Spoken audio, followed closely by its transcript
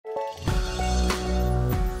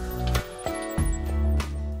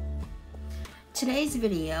today's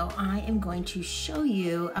video, I am going to show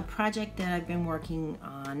you a project that I've been working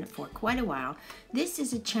on for quite a while. This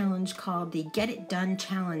is a challenge called the Get It Done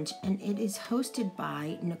Challenge, and it is hosted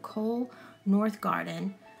by Nicole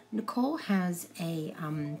Northgarden. Nicole has a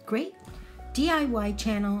great DIY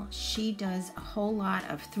channel. She does a whole lot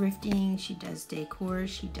of thrifting, she does decor,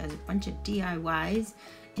 she does a bunch of DIYs,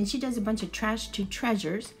 and she does a bunch of trash to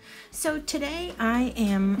treasures. So today I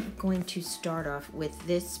am going to start off with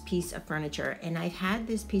this piece of furniture, and I've had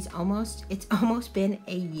this piece it's almost been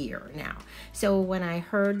a year now. So when I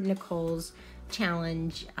heard Nicole's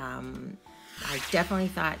challenge, I definitely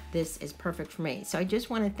thought this is perfect for me. So I just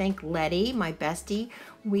want to thank Letty, my bestie.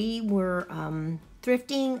 We were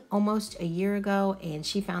thrifting almost a year ago, and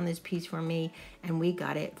she found this piece for me, and we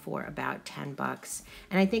got it for about 10 bucks.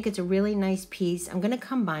 And I think it's a really nice piece. I'm going to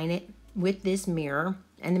combine it with this mirror,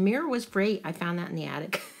 and the mirror was free. I found that in the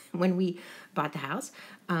attic when we bought the house.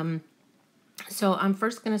 So I'm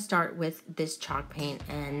first going to start with this chalk paint,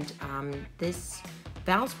 and this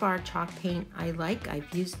Valspar chalk paint I like.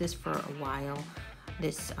 I've used this for a while,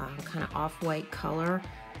 this kind of off-white color.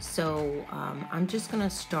 So I'm just going to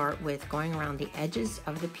start with going around the edges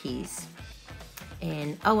of the piece.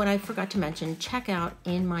 And oh, and I forgot to mention, check out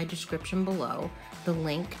in my description below the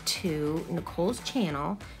link to Nicole's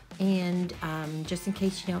channel. And just in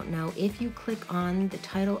case you don't know, if you click on the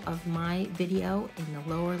title of my video in the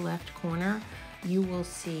lower left corner, you will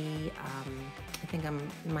see, I think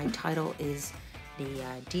my title is the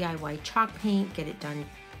DIY chalk paint Get It Done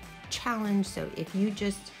Challenge. So if you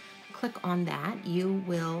just click on that, you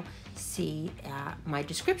will see my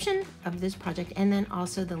description of this project, and then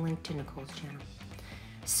also the link to Nicole's channel.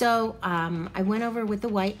 So I went over with the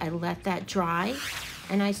white, I let that dry,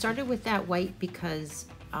 and I started with that white because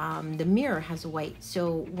the mirror has a white.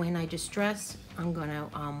 So when I distress, I'm gonna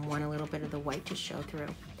want a little bit of the white to show through.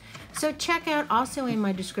 So check out also in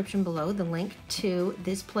my description below the link to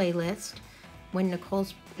this playlist. When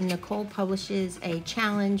Nicole publishes a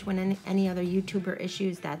challenge, when any other YouTuber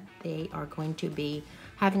issues that they are going to be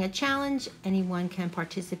having a challenge, anyone can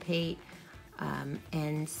participate.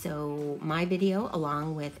 And so my video,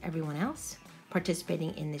 along with everyone else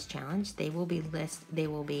participating in this challenge, they will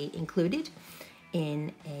be included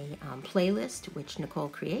in a playlist which Nicole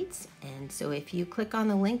creates. And so if you click on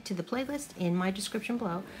the link to the playlist in my description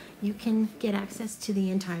below, you can get access to the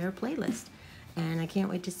entire playlist. And I can't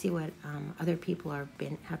wait to see what other people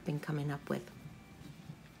have been coming up with.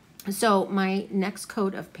 So my next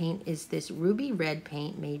coat of paint is this ruby red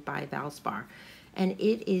paint made by Valspar, and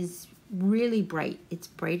it is really bright. It's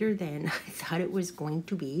brighter than I thought it was going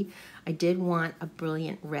to be. I did want a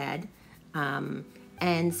brilliant red,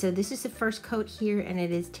 and so this is the first coat here, and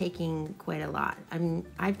it is taking quite a lot.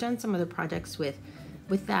 I've done some other projects with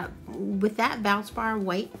that Valspar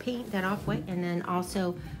white paint, that off white, and then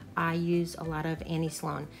also I use a lot of Annie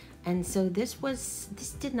Sloan, and so this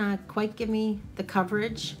did not quite give me the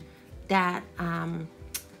coverage that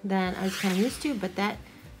that I was kind of used to, but that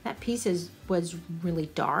piece was really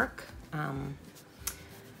dark.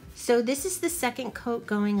 So this is the second coat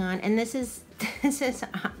going on, and these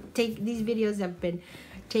videos have been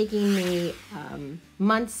taking me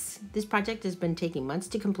months. This project has been taking months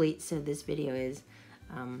to complete, so this video is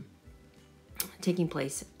taking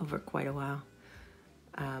place over quite a while.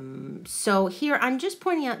 So here I'm just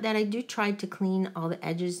pointing out that I do try to clean all the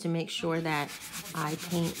edges to make sure that I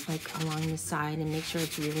paint like along the side and make sure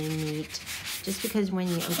it's really neat, just because when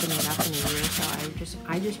you open it up in a year or so,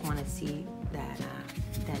 I just want to see that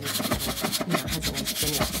it's has a nice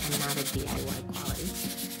finish and not a DIY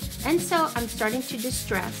quality. And so I'm starting to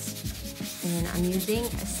distress, and I'm using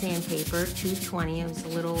a sandpaper 220. That's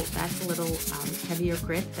a little heavier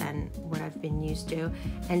grit than what I've been used to.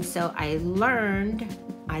 And so I learned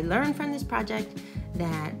from this project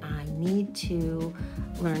that I need to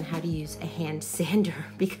learn how to use a hand sander,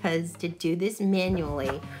 because to do this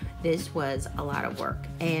manually, this was a lot of work,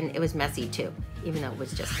 and it was messy too, even though it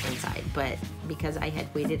was just inside. But because I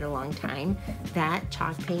had waited a long time, that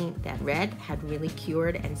chalk paint, that red, had really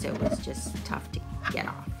cured, and so it was just tough to get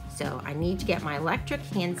off. So I need to get my electric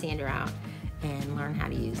hand sander out and learn how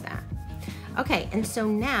to use that. Okay, and so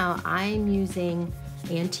now I'm using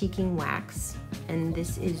antiquing wax, and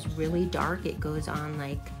this is really dark. It goes on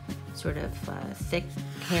like sort of thick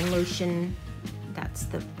hand lotion. That's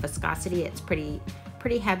the viscosity. It's pretty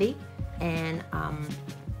heavy. And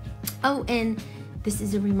oh, and this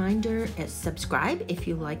is a reminder, subscribe if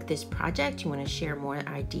you like this project, you want to share more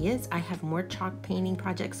ideas. I have more chalk painting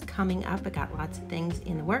projects coming up. I got lots of things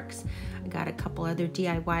in the works. I got a couple other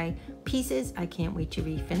DIY pieces I can't wait to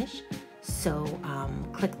refinish. So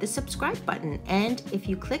click the subscribe button, and if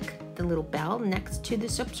you click the little bell next to the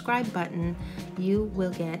subscribe button, you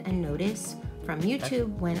will get a notice from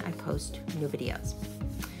YouTube when I post new videos.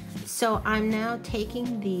 So I'm now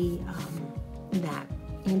taking the that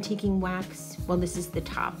antiquing wax. Well, this is the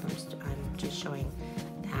top. I'm just showing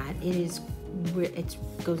that it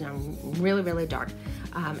goes on really dark,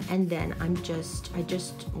 and then I just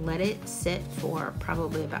let it sit for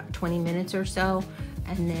probably about 20 minutes or so,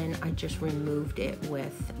 and then I just removed it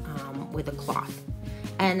with a cloth.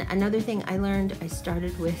 And another thing I learned, I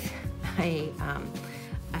started with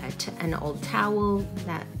an old towel,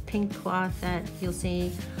 that pink cloth that you'll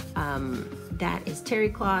see, that is terry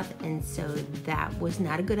cloth, and so that was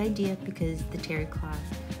not a good idea because the terry cloth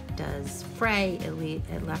does fray.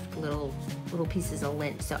 It left little pieces of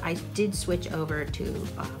lint. So I did switch over to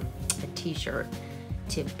a t-shirt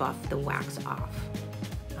to buff the wax off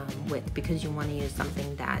with, because you want to use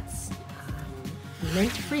something that's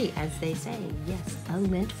lint-free, as they say. Yes, a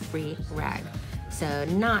lint-free rag. So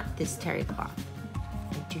not this terry cloth.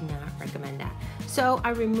 I do not recommend that. So I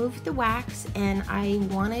removed the wax, and I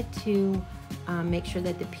wanted to make sure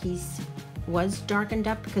that the piece was darkened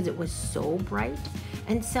up because it was so bright.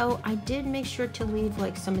 And so I did make sure to leave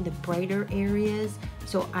like some of the brighter areas.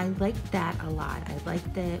 So I liked that a lot. I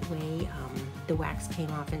liked the way the wax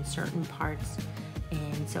came off in certain parts.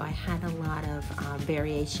 And so I had a lot of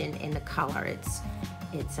variation in the color. It's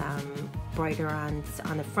brighter on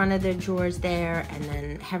the front of the drawers there, and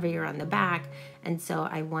then heavier on the back. And so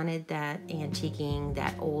I wanted that antiquing,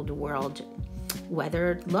 that old world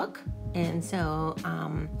weathered look. And so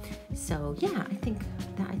yeah, I think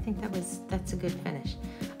that's a good finish.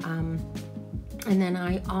 And then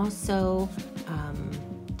I also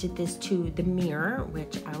did this to the mirror,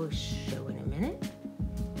 which I will show in a minute.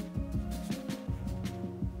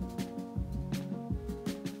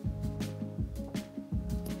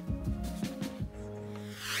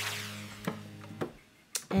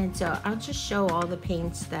 And so I'll just show all the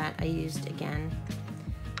paints that I used again.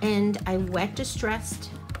 And I wet distressed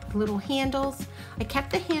little handles. I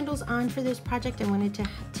kept the handles on for this project. I wanted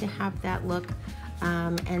to have that look.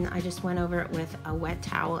 And I just went over it with a wet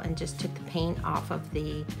towel and just took the paint off of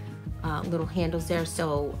the little handles there.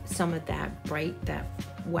 So some of that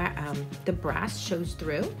the brass shows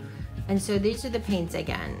through. And so these are the paints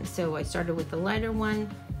again. So I started with the lighter one.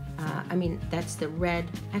 That's the red.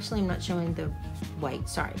 Actually, I'm not showing the white,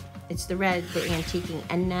 sorry. It's the red, the antiquing.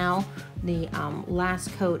 And now the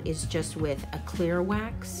last coat is just with a clear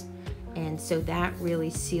wax. And so that really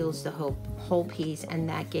seals the whole piece, and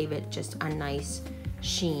that gave it just a nice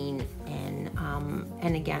sheen.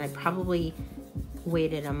 And again, I probably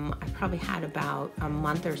waited, I probably had about a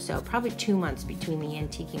month or so, probably 2 months between the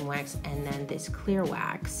antiquing wax and then this clear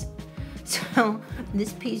wax. So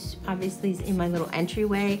this piece obviously is in my little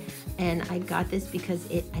entryway, and I got this because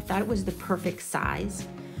I thought it was the perfect size,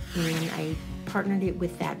 and I partnered it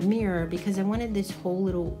with that mirror because I wanted this whole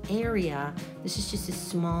little area. This is just a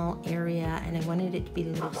small area, and I wanted it to be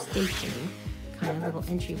a little station, kind of little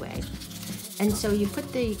entryway. And so you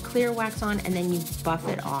put the clear wax on, and then you buff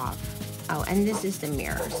it off. Oh, and this is the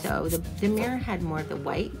mirror. So the mirror had more of the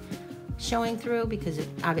white showing through because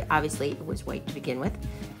obviously it was white to begin with.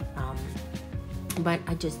 But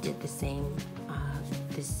I just did the same,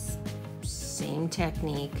 this same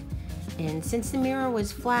technique. And since the mirror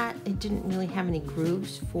was flat, it didn't really have any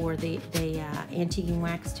grooves for the antiquing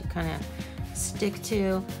wax to kind of stick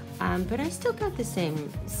to. But I still got the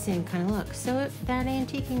same kind of look. So that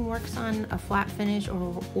antiquing works on a flat finish,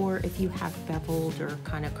 or if you have beveled or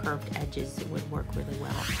kind of curved edges, it would work really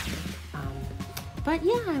well. But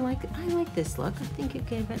yeah, I like this look. I think it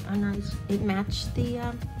gave it a nice, it matched the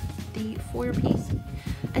foyer piece.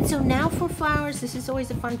 And so now for flowers, this is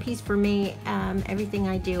always a fun piece for me. Everything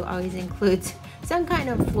I do always includes some kind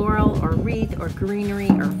of floral or wreath or greenery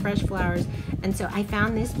or fresh flowers. And so I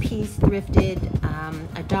found this piece thrifted,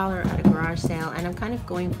 $1 at a garage sale, and I'm kind of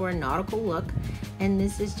going for a nautical look. And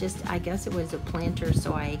this is just, I guess it was a planter,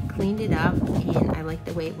 so I cleaned it up, and I like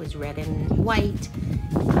the way it was red and white.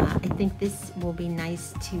 I think this will be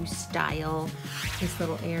nice to style this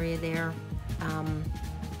little area there,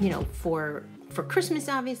 you know, for Christmas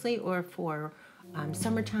obviously, or for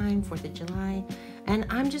summertime, 4th of July. And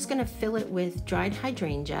I'm just gonna fill it with dried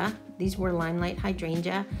hydrangea. These were limelight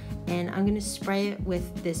hydrangea, and I'm gonna spray it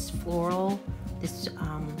with this floral,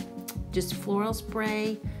 just floral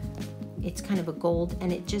spray. It's kind of a gold,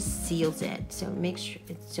 and it just seals it. So make sure,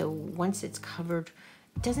 so once it's covered,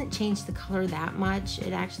 it doesn't change the color that much.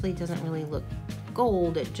 It actually doesn't really look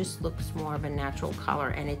gold. It just looks more of a natural color,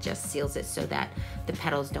 and it just seals it so that the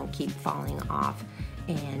petals don't keep falling off.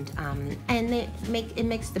 and it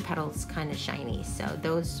makes the petals kind of shiny. So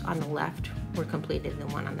those on the left were completed, the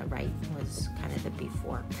one on the right was kind of the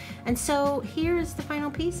before. And so here's the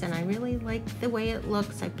final piece, and I really like the way it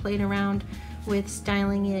looks. I played around with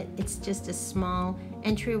styling it. It's just a small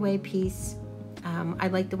entryway piece. I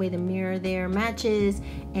like the way the mirror there matches,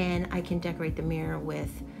 and I can decorate the mirror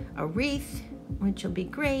with a wreath, which will be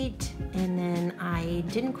great. And then I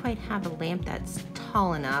didn't quite have a lamp that's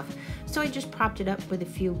tall enough, so I just propped it up with a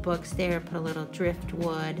few books there, put a little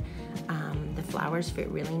driftwood. The flowers fit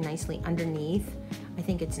really nicely underneath. I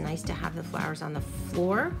think it's nice to have the flowers on the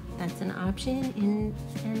floor. That's an option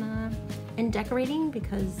in decorating,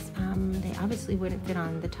 because they obviously wouldn't fit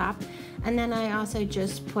on the top. And then I also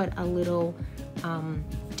just put a little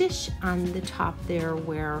dish on the top there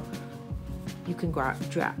where you can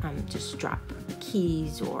just drop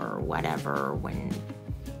keys or whatever when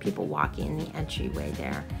people walk in the entryway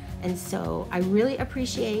there. And so I really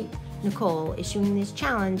appreciate Nicole issuing this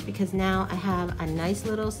challenge, because now I have a nice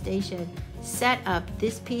little station set up.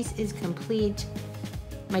 This piece is complete.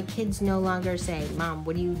 My kids no longer say, "Mom,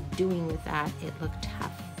 what are you doing with that?" It looked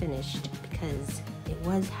half finished, because it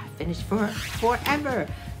was half finished for forever.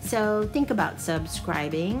 So think about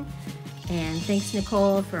subscribing. And thanks,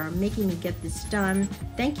 Nicole, for making me get this done.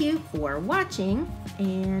 Thank you for watching,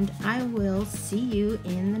 and I will see you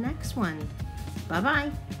in the next one.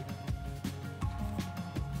 Bye-bye.